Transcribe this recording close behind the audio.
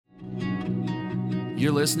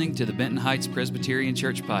You're listening to the Benton Heights Presbyterian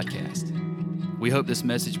Church podcast. We hope this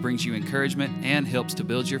message brings you encouragement and helps to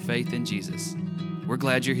build your faith in Jesus. We're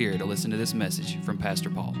glad you're here to listen to this message from Pastor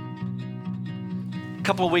Paul. A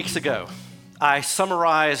couple of weeks ago, I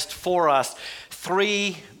summarized for us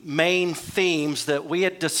three main themes that we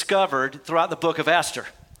had discovered throughout the book of Esther.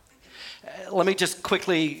 Let me just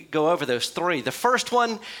quickly go over those three. The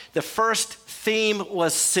first theme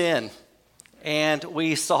was sin. And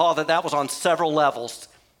we saw that was on several levels.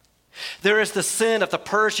 There is the sin of the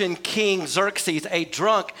Persian king Xerxes, a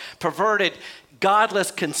drunk, perverted,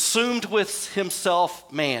 godless, consumed with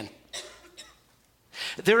himself man.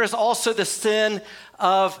 There is also the sin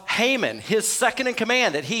of Haman, his second in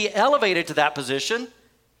command, that he elevated to that position,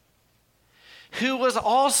 who was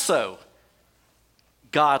also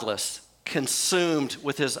godless, consumed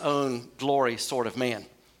with his own glory sort of man.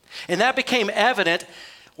 And that became evident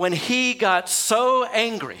when he got so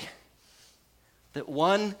angry that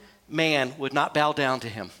one man would not bow down to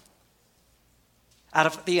him. Out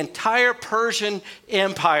of the entire Persian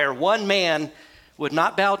Empire, one man would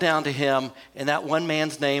not bow down to him, and that one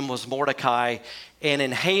man's name was Mordecai. And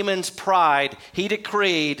in Haman's pride, he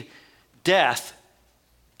decreed death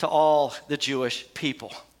to all the Jewish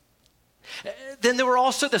people. Then there were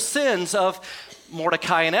also the sins of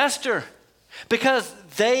Mordecai and Esther, because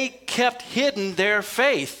they kept hidden their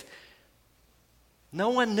faith. No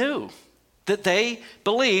one knew that they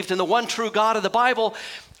believed in the one true God of the Bible,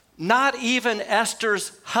 not even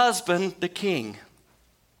Esther's husband, the king.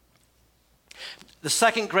 The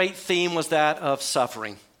second great theme was that of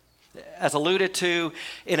suffering. As alluded to,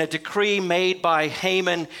 in a decree made by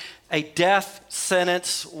Haman, a death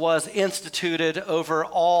sentence was instituted over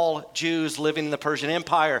all Jews living in the Persian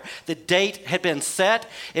Empire. The date had been set.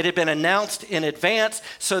 It had been announced in advance.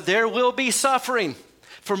 So there will be suffering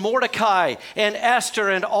for Mordecai and Esther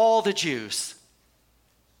and all the Jews.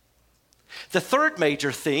 The third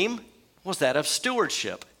major theme was that of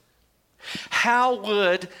stewardship. How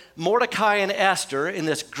would Mordecai and Esther, in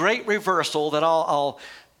this great reversal that I'll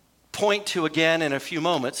point to again in a few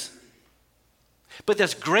moments, but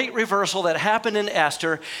this great reversal that happened in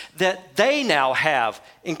Esther, that they now have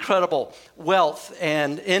incredible wealth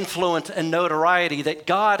and influence and notoriety that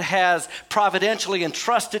God has providentially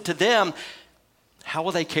entrusted to them, how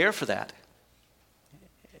will they care for that?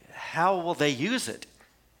 How will they use it?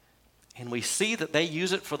 And we see that they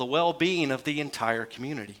use it for the well-being of the entire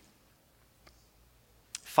community.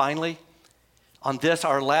 Finally, on this,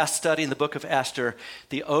 our last study in the book of Esther,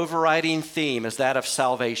 the overriding theme is that of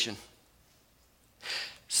salvation.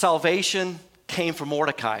 Salvation came from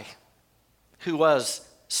Mordecai, who was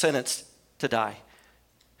sentenced to die.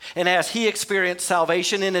 And as he experienced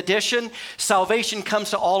salvation, in addition, salvation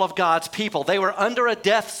comes to all of God's people. They were under a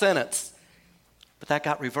death sentence, but that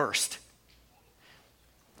got reversed.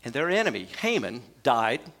 And their enemy, Haman,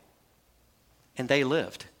 died, and they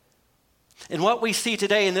lived. And what we see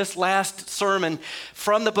today in this last sermon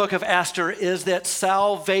from the book of Esther is that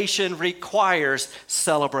salvation requires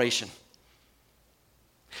celebration.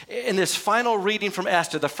 In this final reading from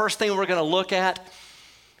Esther, the first thing we're going to look at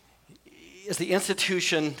is the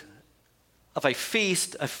institution of a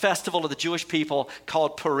feast, a festival of the Jewish people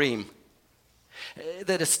called Purim,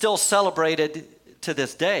 that is still celebrated to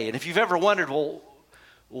this day. And if you've ever wondered, well,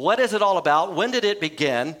 what is it all about? When did it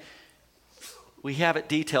begin? We have it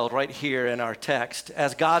detailed right here in our text.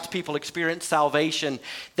 As God's people experience salvation,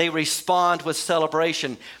 they respond with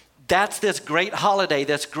celebration. That's this great holiday,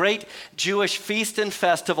 this great Jewish feast and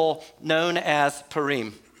festival known as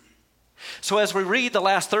Purim. So as we read the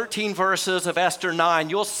last 13 verses of Esther 9,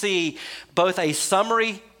 you'll see both a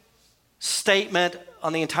summary statement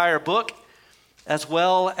on the entire book, as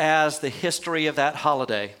well as the history of that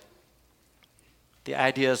holiday. The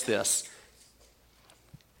idea is this.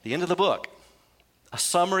 At the end of the book, a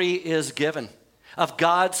summary is given of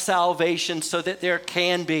God's salvation so that there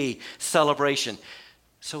can be celebration.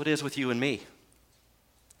 So it is with you and me.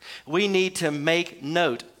 We need to make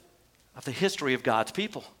note of the history of God's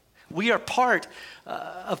people. We are part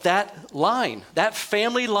of that line, that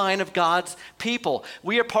family line of God's people.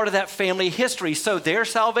 We are part of that family history. So their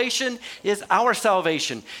salvation is our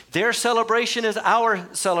salvation. Their celebration is our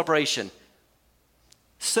celebration.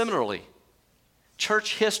 Similarly,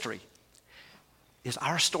 church history is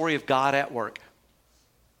our story of God at work.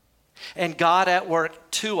 And God at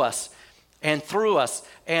work to us and through us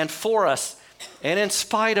and for us and in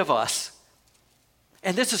spite of us.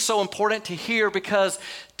 And this is so important to hear because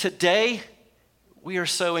today we are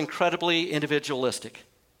so incredibly individualistic.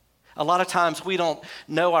 A lot of times we don't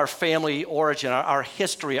know our family origin, our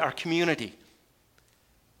history, our community.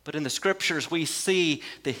 But in the scriptures, we see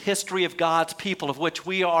the history of God's people, of which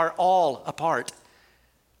we are all a part.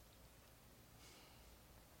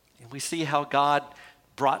 And we see how God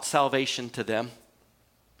brought salvation to them.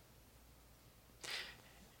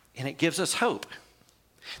 And it gives us hope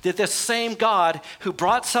that this same God who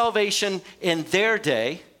brought salvation in their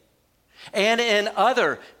day and in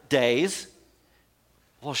other days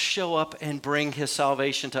will show up and bring his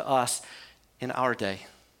salvation to us in our day.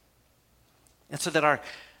 And so that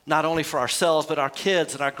not only for ourselves, but our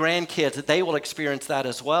kids and our grandkids, that they will experience that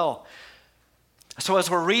as well. So as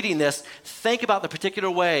we're reading this, think about the particular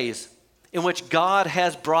ways in which God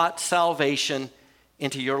has brought salvation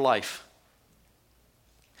into your life.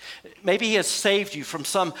 Maybe he has saved you from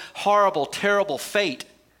some horrible, terrible fate.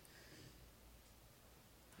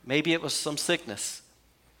 Maybe it was some sickness.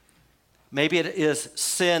 Maybe it is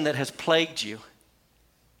sin that has plagued you.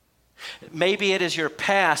 Maybe it is your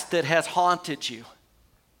past that has haunted you.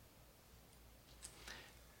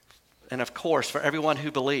 And of course, for everyone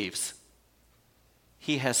who believes,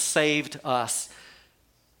 he has saved us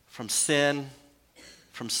from sin,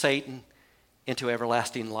 from Satan, into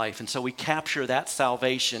everlasting life. And so we capture that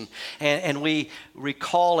salvation and we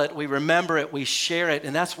recall it, we remember it, we share it.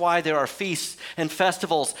 And that's why there are feasts and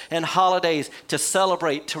festivals and holidays to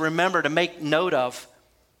celebrate, to remember, to make note of.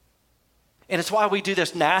 And it's why we do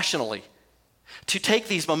this nationally, to take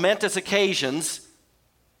these momentous occasions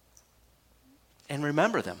and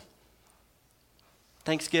remember them.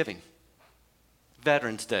 Thanksgiving,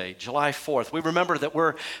 Veterans Day, July 4th. We remember that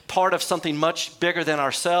we're part of something much bigger than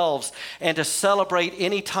ourselves, and to celebrate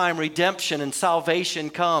any time redemption and salvation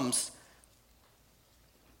comes.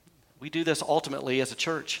 We do this ultimately as a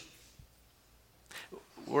church.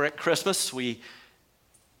 We're at Christmas, we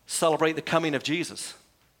celebrate the coming of Jesus.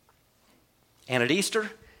 And at Easter,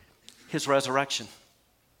 his resurrection.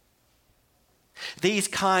 These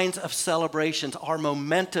kinds of celebrations are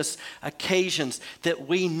momentous occasions that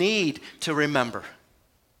we need to remember.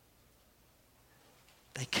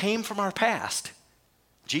 They came from our past.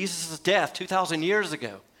 Jesus' death 2,000 years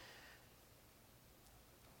ago.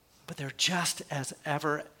 But they're just as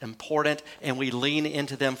ever important, and we lean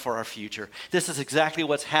into them for our future. This is exactly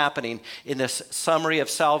what's happening in this summary of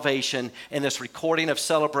salvation and this recording of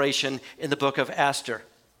celebration in the book of Esther.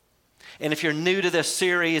 And if you're new to this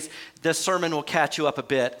series, this sermon will catch you up a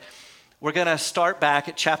bit. We're going to start back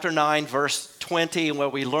at chapter 9, verse 20, where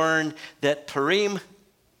we learn that Purim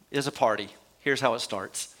is a party. Here's how it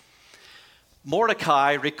starts.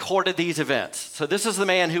 Mordecai recorded these events. So this is the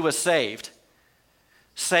man who was saved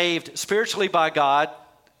spiritually by God,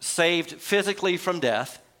 saved physically from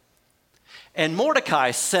death. And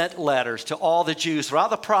Mordecai sent letters to all the Jews throughout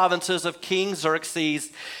the provinces of King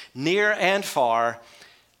Xerxes, near and far,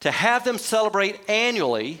 to have them celebrate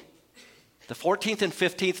annually the 14th and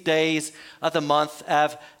 15th days of the month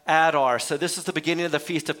of Adar. So this is the beginning of the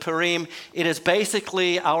Feast of Purim. It is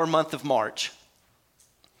basically our month of March.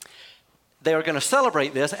 They are going to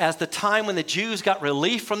celebrate this as the time when the Jews got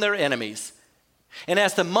relief from their enemies, and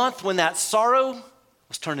as the month when that sorrow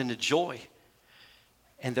was turned into joy,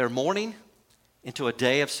 and their mourning into a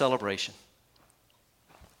day of celebration.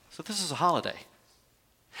 So this is a holiday.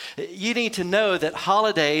 You need to know that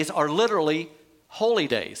holidays are literally holy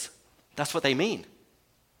days. That's what they mean.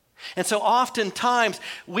 And so oftentimes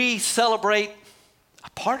we celebrate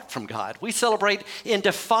apart from God. We celebrate in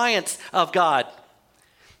defiance of God.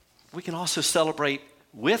 We can also celebrate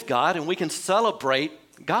with God, and we can celebrate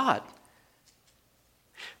God.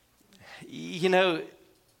 You know,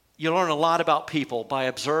 you learn a lot about people by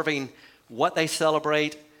observing what they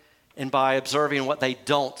celebrate and by observing what they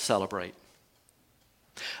don't celebrate.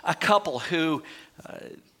 A couple who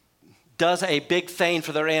does a big thing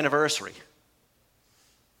for their anniversary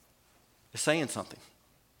is saying something.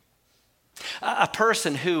 A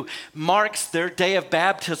person who marks their day of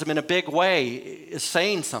baptism in a big way is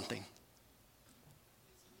saying something.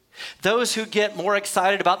 Those who get more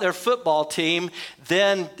excited about their football team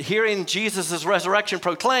than hearing Jesus' resurrection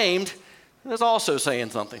proclaimed is also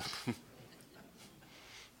saying something.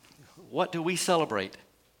 What do we celebrate?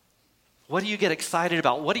 What do you get excited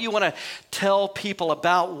about? What do you want to tell people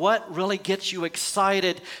about? What really gets you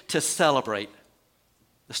excited to celebrate?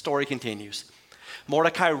 The story continues.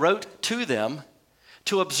 Mordecai wrote to them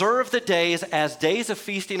to observe the days as days of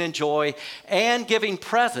feasting and joy and giving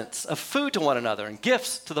presents of food to one another and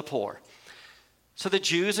gifts to the poor. So the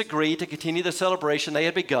Jews agreed to continue the celebration they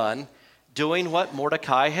had begun, doing what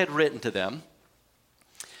Mordecai had written to them.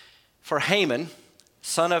 For Haman,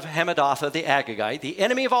 son of Hammedatha the Agagite, the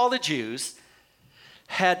enemy of all the Jews,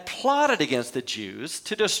 had plotted against the Jews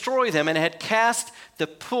to destroy them and had cast the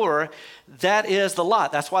pur, that is the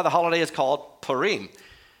lot. That's why the holiday is called Purim.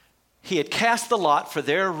 He had cast the lot for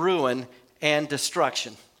their ruin and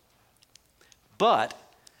destruction. But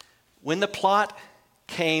when the plot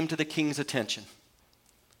came to the king's attention,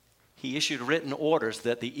 he issued written orders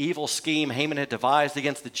that the evil scheme Haman had devised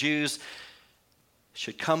against the Jews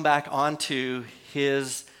should come back onto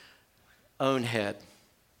his own head,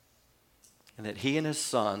 and that he and his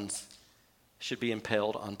sons should be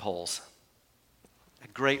impaled on poles. A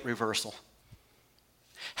great reversal.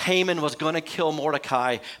 Haman was going to kill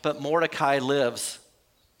Mordecai, but Mordecai lives.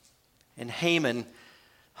 And Haman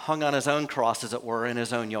hung on his own cross, as it were, in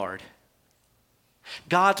his own yard.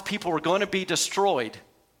 God's people were going to be destroyed,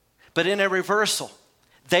 but in a reversal,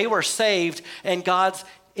 they were saved and God's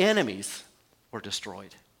enemies were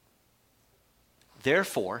destroyed.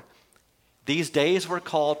 Therefore, these days were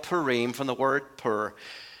called Purim from the word pur,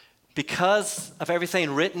 because of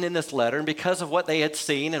everything written in this letter and because of what they had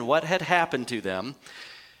seen and what had happened to them.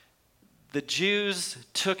 The Jews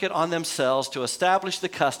took it on themselves to establish the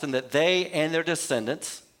custom that they and their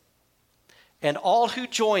descendants and all who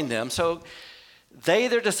joined them, so they,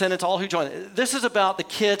 their descendants, all who joined, this is about the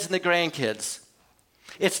kids and the grandkids.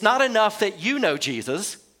 It's not enough that you know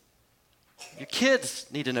Jesus. Your kids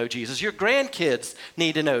need to know Jesus. Your grandkids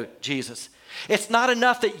need to know Jesus. It's not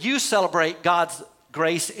enough that you celebrate God's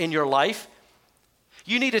grace in your life.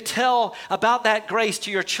 You need to tell about that grace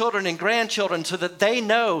to your children and grandchildren so that they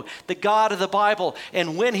know the God of the Bible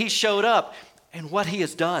and when he showed up and what he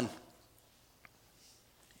has done.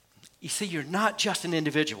 You see, you're not just an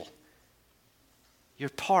individual. You're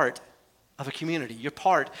part of a community. You're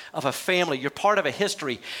part of a family. You're part of a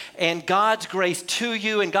history. And God's grace to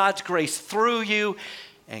you and God's grace through you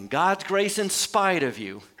and God's grace in spite of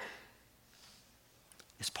you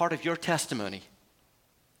is part of your testimony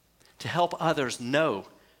to help others know,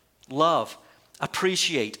 love,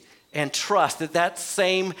 appreciate, and trust that that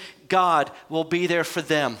same God will be there for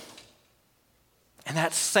them. And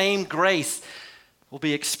that same grace will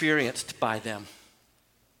be experienced by them.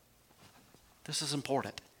 This is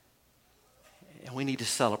important, and we need to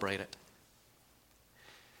celebrate it.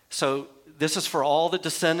 So this is for all the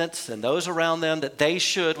descendants and those around them, that they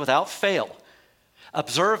should, without fail,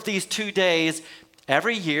 observe these 2 days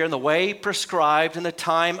every year in the way prescribed and the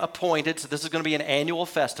time appointed. So this is going to be an annual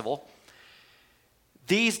festival.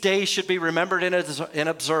 These days should be remembered and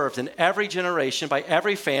observed in every generation, by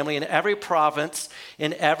every family, in every province,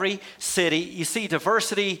 in every city. You see,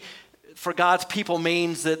 diversity for God's people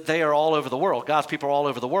means that they are all over the world. God's people are all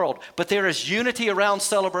over the world. But there is unity around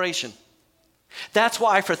celebration. That's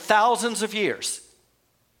why for thousands of years,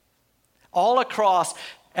 all across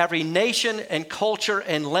every nation and culture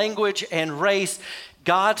and language and race,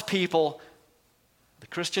 God's people, the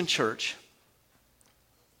Christian church,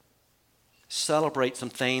 celebrate some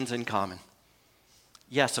things in common.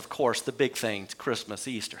 Yes, of course, the big things, Christmas,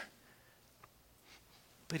 Easter.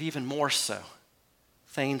 But even more so,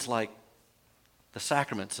 things like the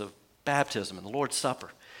sacraments of baptism and the Lord's Supper.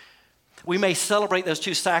 We may celebrate those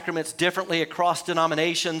two sacraments differently across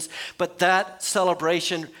denominations, but that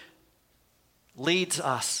celebration leads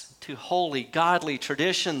us to holy, godly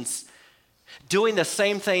traditions, doing the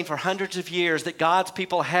same thing for hundreds of years that God's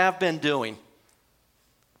people have been doing,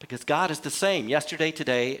 because God is the same yesterday,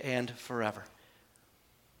 today, and forever.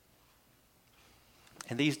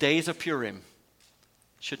 And these days of Purim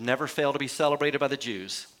should never fail to be celebrated by the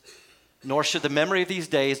Jews, nor should the memory of these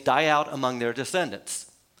days die out among their descendants.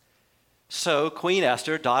 So Queen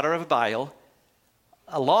Esther, daughter of Abiel,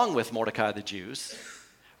 along with Mordecai the Jews,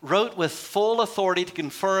 wrote with full authority to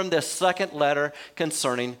confirm this second letter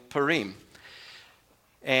concerning Purim.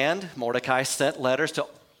 And Mordecai sent letters to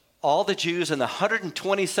all the Jews in the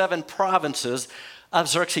 127 provinces of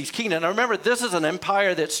Xerxes' kingdom. Now remember, this is an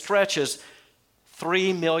empire that stretches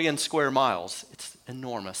 3 million square miles. It's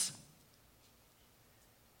enormous.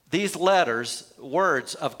 These letters,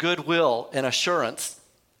 words of goodwill and assurance,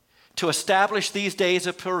 to establish these days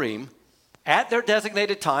of Purim at their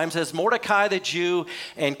designated times, as Mordecai the Jew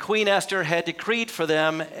and Queen Esther had decreed for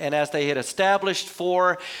them, and as they had established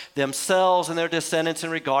for themselves and their descendants in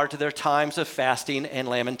regard to their times of fasting and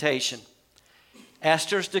lamentation.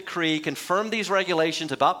 Esther's decree confirmed these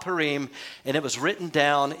regulations about Purim, and it was written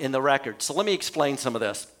down in the record. So let me explain some of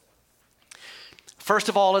this. First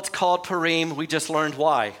of all, it's called Purim. We just learned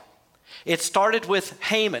why. It started with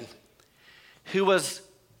Haman, who was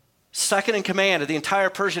second in command of the entire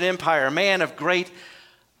Persian Empire, a man of great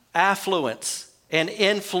affluence and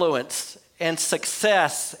influence and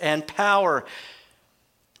success and power.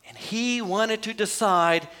 And he wanted to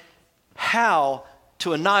decide how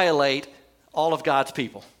to annihilate all of God's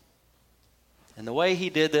people. And the way he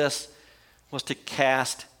did this was to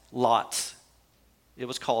cast lots. It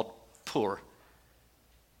was called Pur.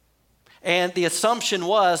 And the assumption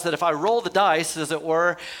was that if I roll the dice, as it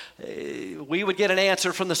were, we would get an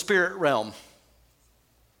answer from the spirit realm.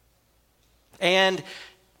 And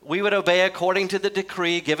we would obey according to the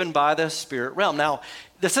decree given by the spirit realm. Now,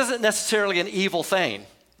 this isn't necessarily an evil thing.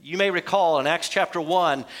 You may recall in Acts chapter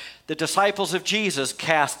 1, the disciples of Jesus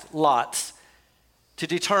cast lots to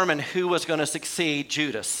determine who was going to succeed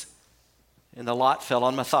Judas. And the lot fell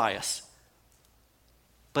on Matthias.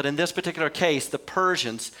 But in this particular case, the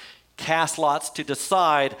Persians cast lots to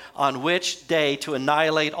decide on which day to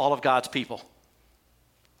annihilate all of God's people.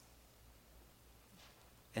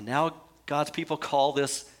 And now God's people call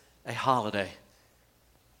this a holiday,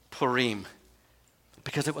 Purim,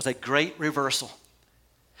 because it was a great reversal.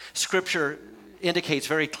 Scripture indicates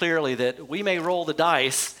very clearly that we may roll the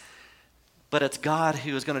dice, but it's God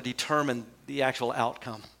who is going to determine the actual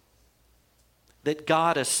outcome. That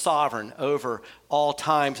God is sovereign over all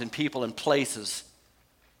times and people and places.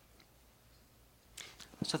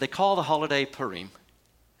 So they call the holiday Purim.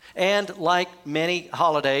 And like many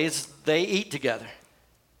holidays, they eat together.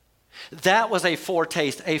 That was a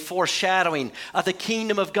foretaste, a foreshadowing of the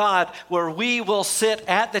kingdom of God where we will sit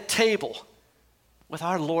at the table with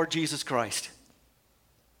our Lord Jesus Christ.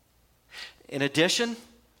 In addition,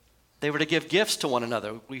 they were to give gifts to one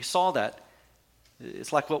another. We saw that.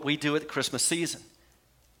 It's like what we do at the Christmas season.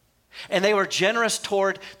 And they were generous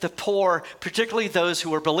toward the poor, particularly those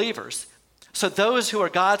who were believers. So those who are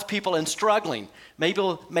God's people and struggling,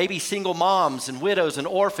 maybe single moms and widows and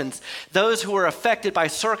orphans, those who are affected by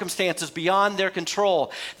circumstances beyond their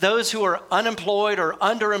control, those who are unemployed or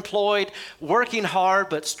underemployed, working hard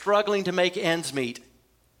but struggling to make ends meet.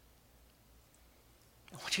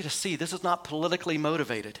 I want you to see this is not politically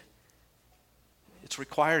motivated. It's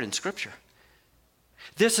required in Scripture.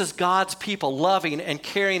 This is God's people loving and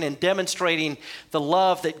caring and demonstrating the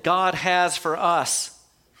love that God has for us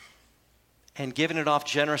and giving it off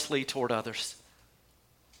generously toward others.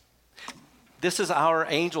 This is our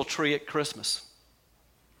angel tree at Christmas.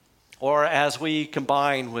 Or as we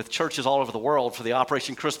combine with churches all over the world for the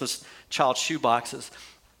Operation Christmas Child Shoe Boxes.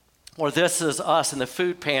 Or this is us in the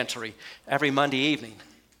food pantry every Monday evening.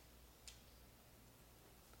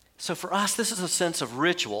 So for us, this is a sense of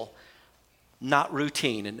ritual, not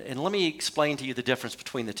routine. And let me explain to you the difference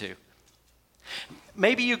between the two.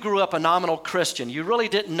 Maybe you grew up a nominal Christian. You really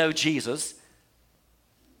didn't know Jesus.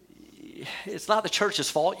 It's not the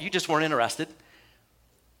church's fault. You just weren't interested.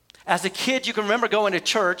 As a kid, you can remember going to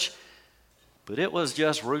church, but it was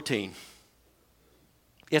just routine.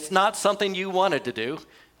 It's not something you wanted to do.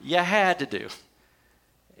 You had to do.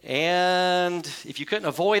 And if you couldn't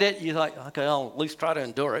avoid it, you're like, okay, I'll at least try to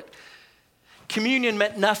endure it. Communion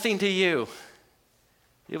meant nothing to you.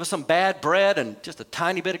 It was some bad bread and just a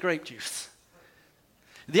tiny bit of grape juice.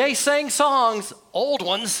 They sang songs, old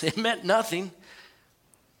ones, it meant nothing.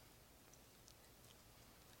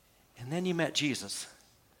 And then you met Jesus.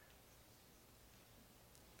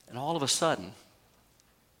 And all of a sudden,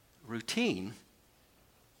 routine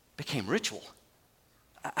became ritual.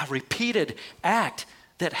 A repeated act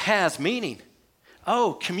that has meaning.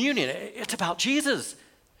 Oh, communion, it's about Jesus.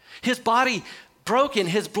 His body broken,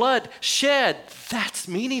 his blood shed, that's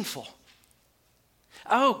meaningful.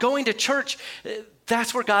 Oh, going to church,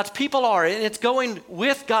 that's where God's people are. And it's going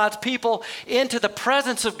with God's people into the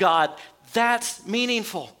presence of God. That's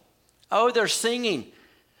meaningful. Oh, they're singing.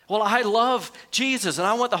 Well, I love Jesus and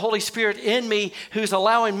I want the Holy Spirit in me who's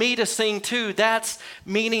allowing me to sing too. That's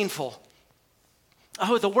meaningful.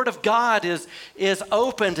 Oh, the Word of God is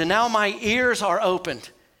opened and now my ears are opened.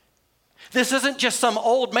 This isn't just some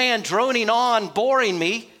old man droning on, boring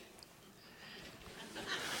me.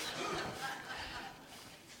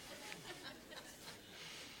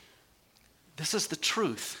 This is the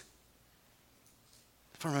truth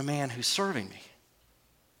from a man who's serving me.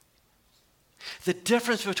 The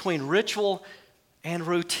difference between ritual and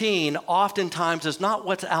routine oftentimes is not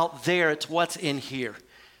what's out there, it's what's in here.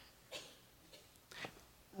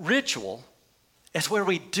 Ritual is where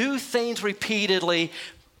we do things repeatedly,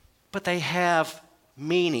 but they have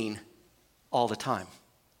meaning all the time.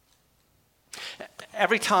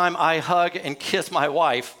 Every time I hug and kiss my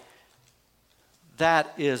wife,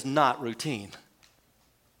 that is not routine.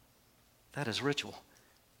 That is ritual.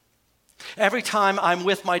 Every time I'm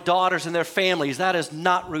with my daughters and their families, that is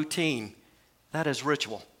not routine. That is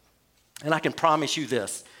ritual. And I can promise you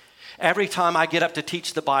this. Every time I get up to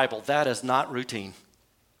teach the Bible, that is not routine.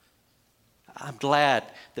 I'm glad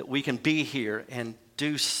that we can be here and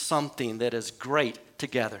do something that is great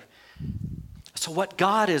together. So what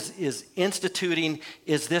God is instituting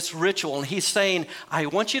is this ritual, and he's saying, I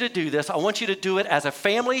want you to do this. I want you to do it as a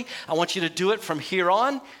family. I want you to do it from here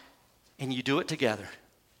on, and you do it together.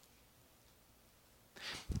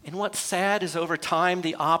 And what's sad is over time,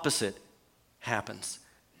 the opposite happens.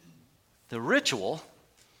 The ritual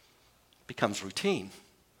becomes routine.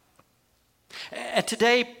 And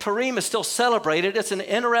today, Purim is still celebrated. It's an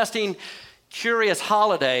interesting, curious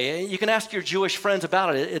holiday. You can ask your Jewish friends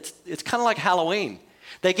about it. It's kind of like Halloween.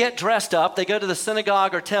 They get dressed up, they go to the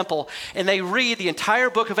synagogue or temple, and they read the entire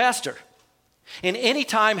book of Esther. And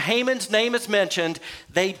anytime Haman's name is mentioned,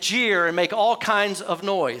 they jeer and make all kinds of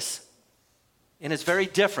noise. And it's very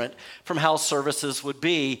different from how services would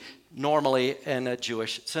be normally in a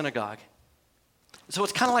Jewish synagogue. So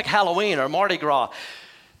it's kind of like Halloween or Mardi Gras.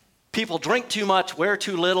 People drink too much, wear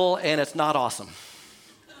too little, and it's not awesome.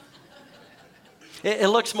 It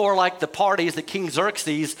looks more like the parties that King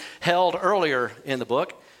Xerxes held earlier in the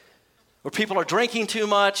book, where people are drinking too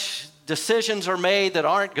much, decisions are made that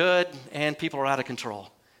aren't good, and people are out of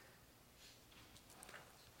control.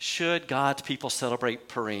 Should God's people celebrate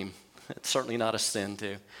Purim? It's certainly not a sin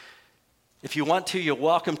to. If you want to, you're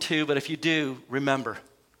welcome to, but if you do, remember,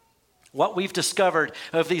 what we've discovered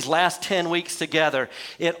over these last 10 weeks together,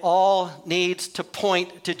 it all needs to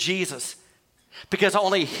point to Jesus, because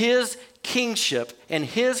only his kingship and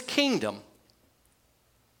his kingdom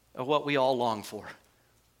are what we all long for.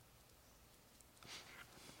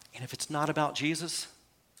 And if it's not about Jesus,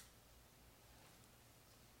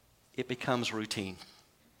 it becomes routine.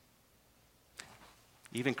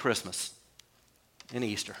 Even Christmas and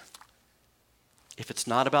Easter. If it's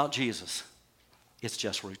not about Jesus, it's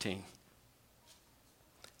just routine.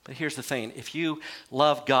 But here's the thing. If you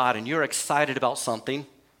love God and you're excited about something,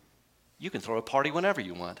 you can throw a party whenever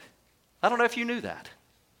you want. I don't know if you knew that.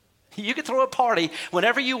 You can throw a party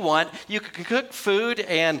whenever you want. You can cook food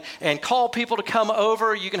and call people to come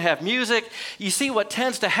over. You can have music. You see, what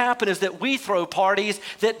tends to happen is that we throw parties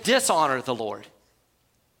that dishonor the Lord.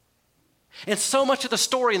 And so much of the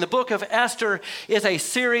story in the book of Esther is a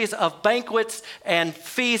series of banquets and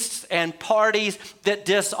feasts and parties that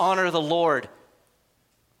dishonor the Lord.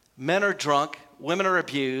 Men are drunk, women are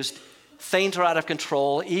abused, things are out of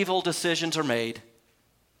control, evil decisions are made.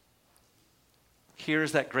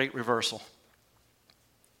 Here's that great reversal.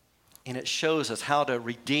 And it shows us how to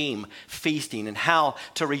redeem feasting and how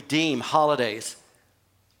to redeem holidays.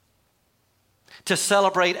 To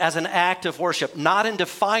celebrate as an act of worship, not in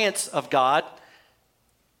defiance of God,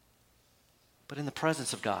 but in the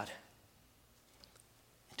presence of God.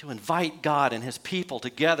 And to invite God and his people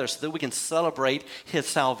together so that we can celebrate his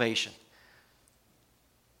salvation.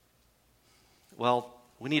 Well,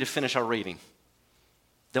 we need to finish our reading.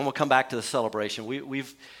 Then we'll come back to the celebration.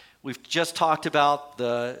 We've just talked about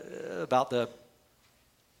the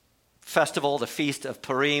festival, the feast of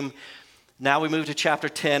Purim. Now we move to chapter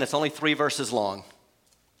 10. It's only 3 verses long.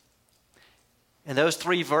 And those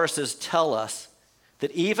 3 verses tell us that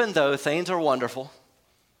even though things are wonderful,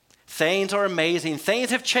 things are amazing, things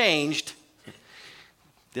have changed,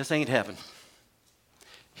 this ain't heaven.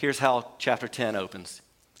 Here's how chapter 10 opens.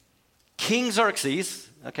 King Xerxes,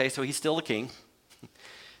 okay, so he's still the king.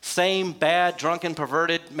 Same bad, drunken,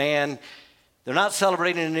 perverted man. They're not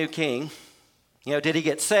celebrating a new king. You know, did he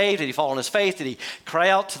get saved? Did he fall on his face? Did he cry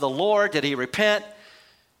out to the Lord? Did he repent?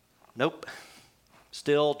 Nope.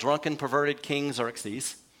 Still drunken, perverted King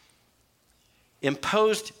Xerxes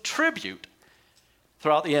imposed tribute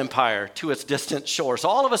throughout the empire to its distant shore. So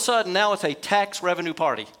all of a sudden, now it's a tax revenue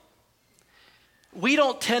party. We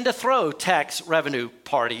don't tend to throw tax revenue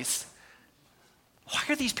parties. Why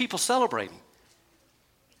are these people celebrating?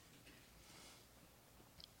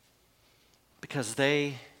 Because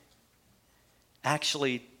they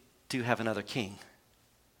actually do have another king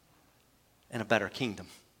and a better kingdom.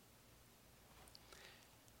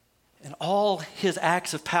 And all his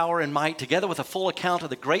acts of power and might, together with a full account of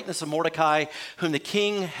the greatness of Mordecai, whom the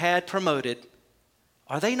king had promoted,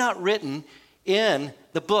 are they not written in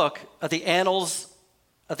the book of the annals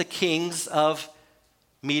of the kings of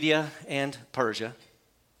Media and Persia?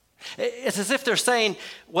 It's as if they're saying,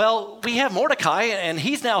 well, we have Mordecai, and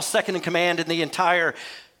he's now second in command in the entire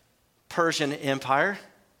Persian Empire.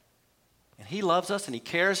 And he loves us and he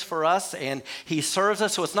cares for us and he serves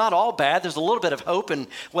us. So it's not all bad. There's a little bit of hope in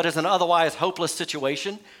what is an otherwise hopeless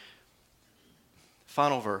situation.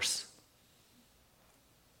 Final verse.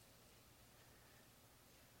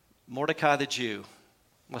 Mordecai the Jew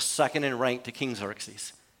was second in rank to King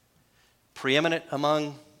Xerxes, preeminent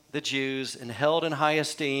among the Jews and held in high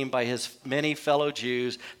esteem by his many fellow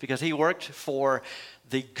Jews because he worked for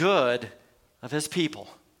the good of his people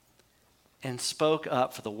and spoke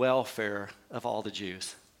up for the welfare of all the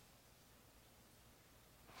Jews.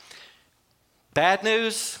 Bad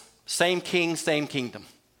news, same king, same kingdom.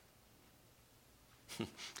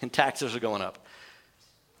 And taxes are going up.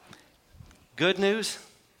 Good news,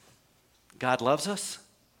 God loves us.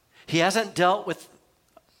 He hasn't dealt with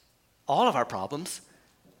all of our problems,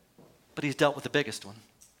 but he's dealt with the biggest one.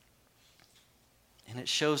 And it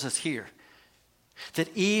shows us here that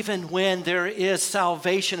even when there is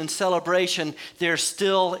salvation and celebration, there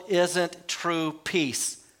still isn't true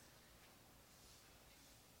peace.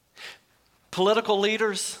 Political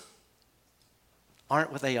leaders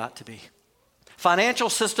aren't what they ought to be. Financial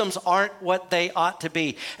systems aren't what they ought to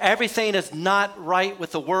be. Everything is not right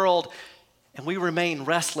with the world, and we remain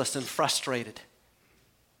restless and frustrated.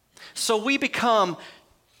 So we become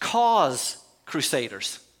cause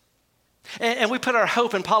crusaders. And we put our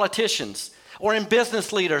hope in politicians or in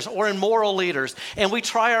business leaders or in moral leaders, and we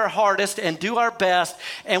try our hardest and do our best,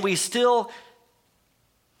 and we still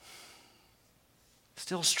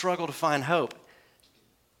struggle to find hope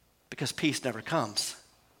because peace never comes.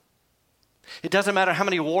 It doesn't matter how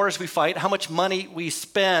many wars we fight, how much money we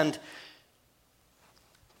spend,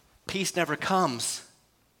 peace never comes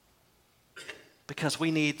because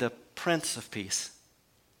we need the Prince of Peace.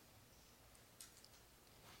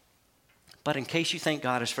 But in case you think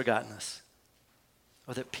God has forgotten us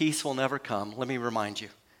or that peace will never come, let me remind you.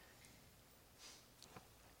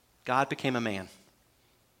 God became a man,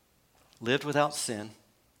 lived without sin,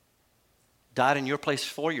 died in your place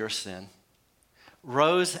for your sin,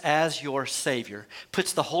 rose as your Savior,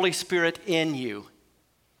 puts the Holy Spirit in you,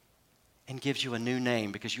 and gives you a new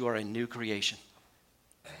name because you are a new creation.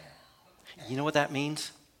 You know what that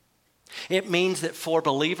means? It means that for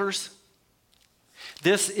believers,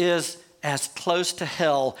 this is as close to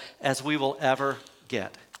hell as we will ever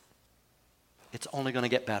get. It's only going to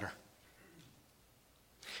get better.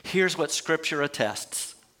 Here's what Scripture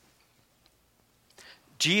attests.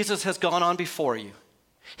 Jesus has gone on before you.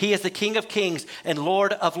 He is the King of Kings and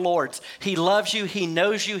Lord of Lords. He loves you. He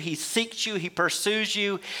knows you. He seeks you. He pursues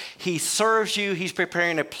you. He serves you. He's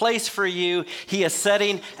preparing a place for you. He is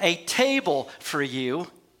setting a table for you.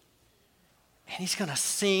 And he's going to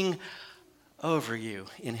sing over you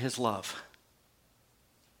in his love.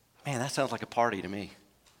 Man, that sounds like a party to me.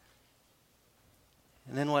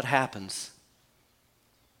 And then what happens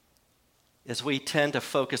is we tend to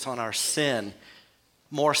focus on our sin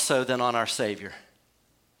more so than on our Savior.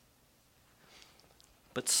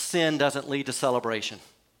 But sin doesn't lead to celebration.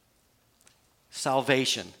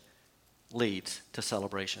 Salvation leads to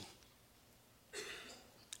celebration.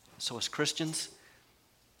 So as Christians,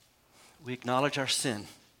 we acknowledge our sin,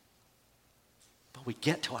 but we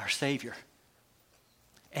get to our Savior.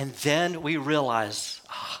 And then we realize,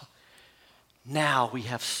 now we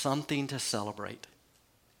have something to celebrate.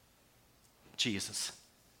 Jesus.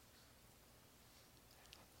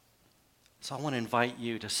 So I want to invite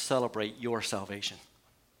you to celebrate your salvation.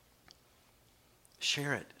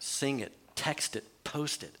 Share it, sing it, text it,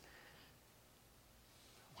 post it.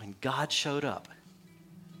 When God showed up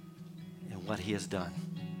and what he has done.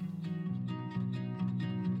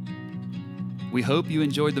 We hope you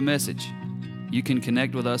enjoyed the message. You can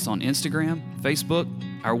connect with us on Instagram, Facebook,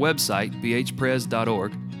 our website,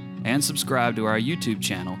 bhpres.org, and subscribe to our YouTube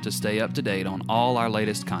channel to stay up to date on all our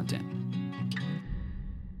latest content.